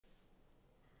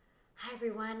Hi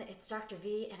everyone, it's Dr.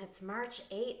 V and it's March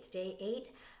 8th, day 8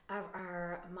 of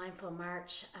our Mindful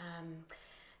March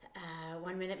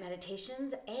 1 minute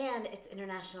meditations, and it's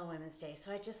International Women's Day.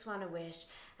 So I just want to wish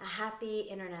a happy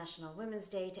International Women's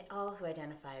Day to all who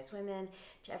identify as women,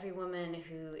 to every woman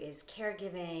who is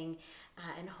caregiving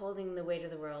and holding the weight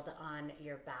of the world on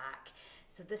your back.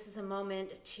 So this is a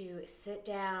moment to sit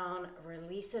down,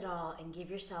 release it all, and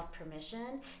give yourself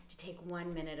permission to take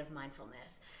 1 minute of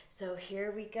mindfulness. So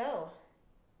here we go.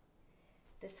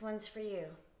 This one's for you.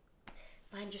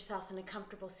 Find yourself in a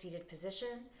comfortable seated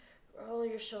position. Roll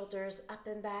your shoulders up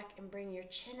and back and bring your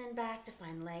chin and back to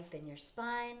find length in your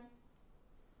spine.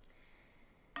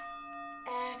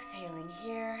 Exhaling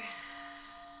here.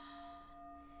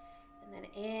 And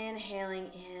then inhaling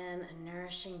in a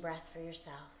nourishing breath for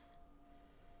yourself.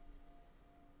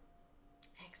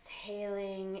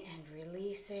 Exhaling and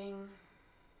releasing.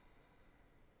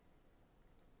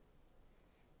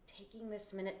 Taking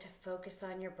this minute to focus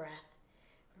on your breath,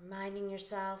 reminding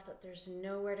yourself that there's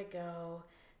nowhere to go,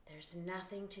 there's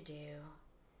nothing to do.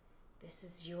 This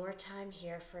is your time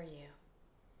here for you.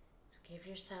 So give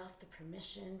yourself the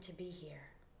permission to be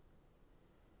here.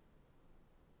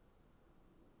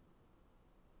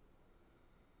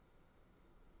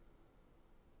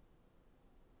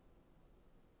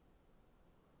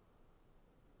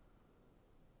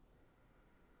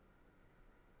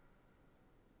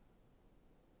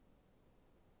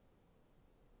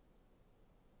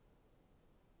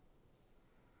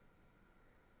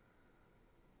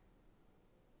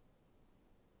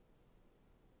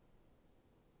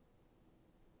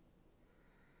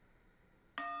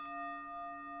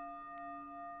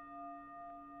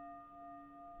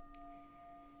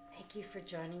 Thank you for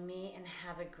joining me and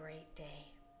have a great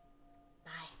day.